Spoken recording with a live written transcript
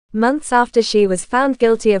Months after she was found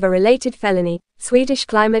guilty of a related felony, Swedish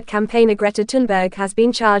climate campaigner Greta Thunberg has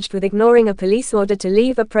been charged with ignoring a police order to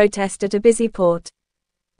leave a protest at a busy port.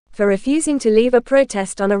 For refusing to leave a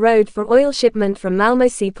protest on a road for oil shipment from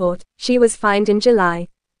Malmö seaport, she was fined in July.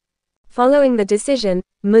 Following the decision,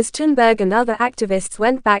 Ms. Thunberg and other activists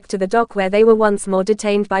went back to the dock where they were once more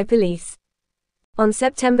detained by police. On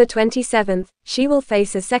September 27, she will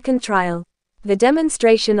face a second trial. The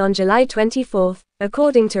demonstration on July 24,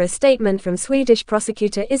 according to a statement from Swedish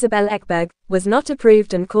prosecutor Isabel Ekberg, was not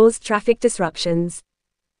approved and caused traffic disruptions.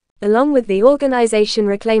 Along with the organization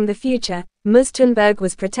Reclaim the Future, Ms. Thunberg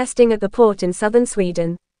was protesting at the port in southern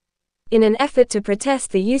Sweden. In an effort to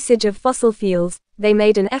protest the usage of fossil fuels, they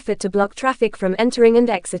made an effort to block traffic from entering and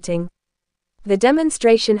exiting. The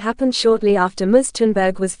demonstration happened shortly after Ms.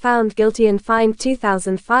 Thunberg was found guilty and fined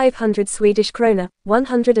 2,500 Swedish krona,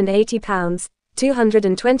 £180,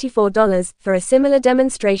 $224, for a similar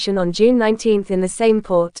demonstration on June 19 in the same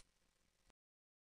port.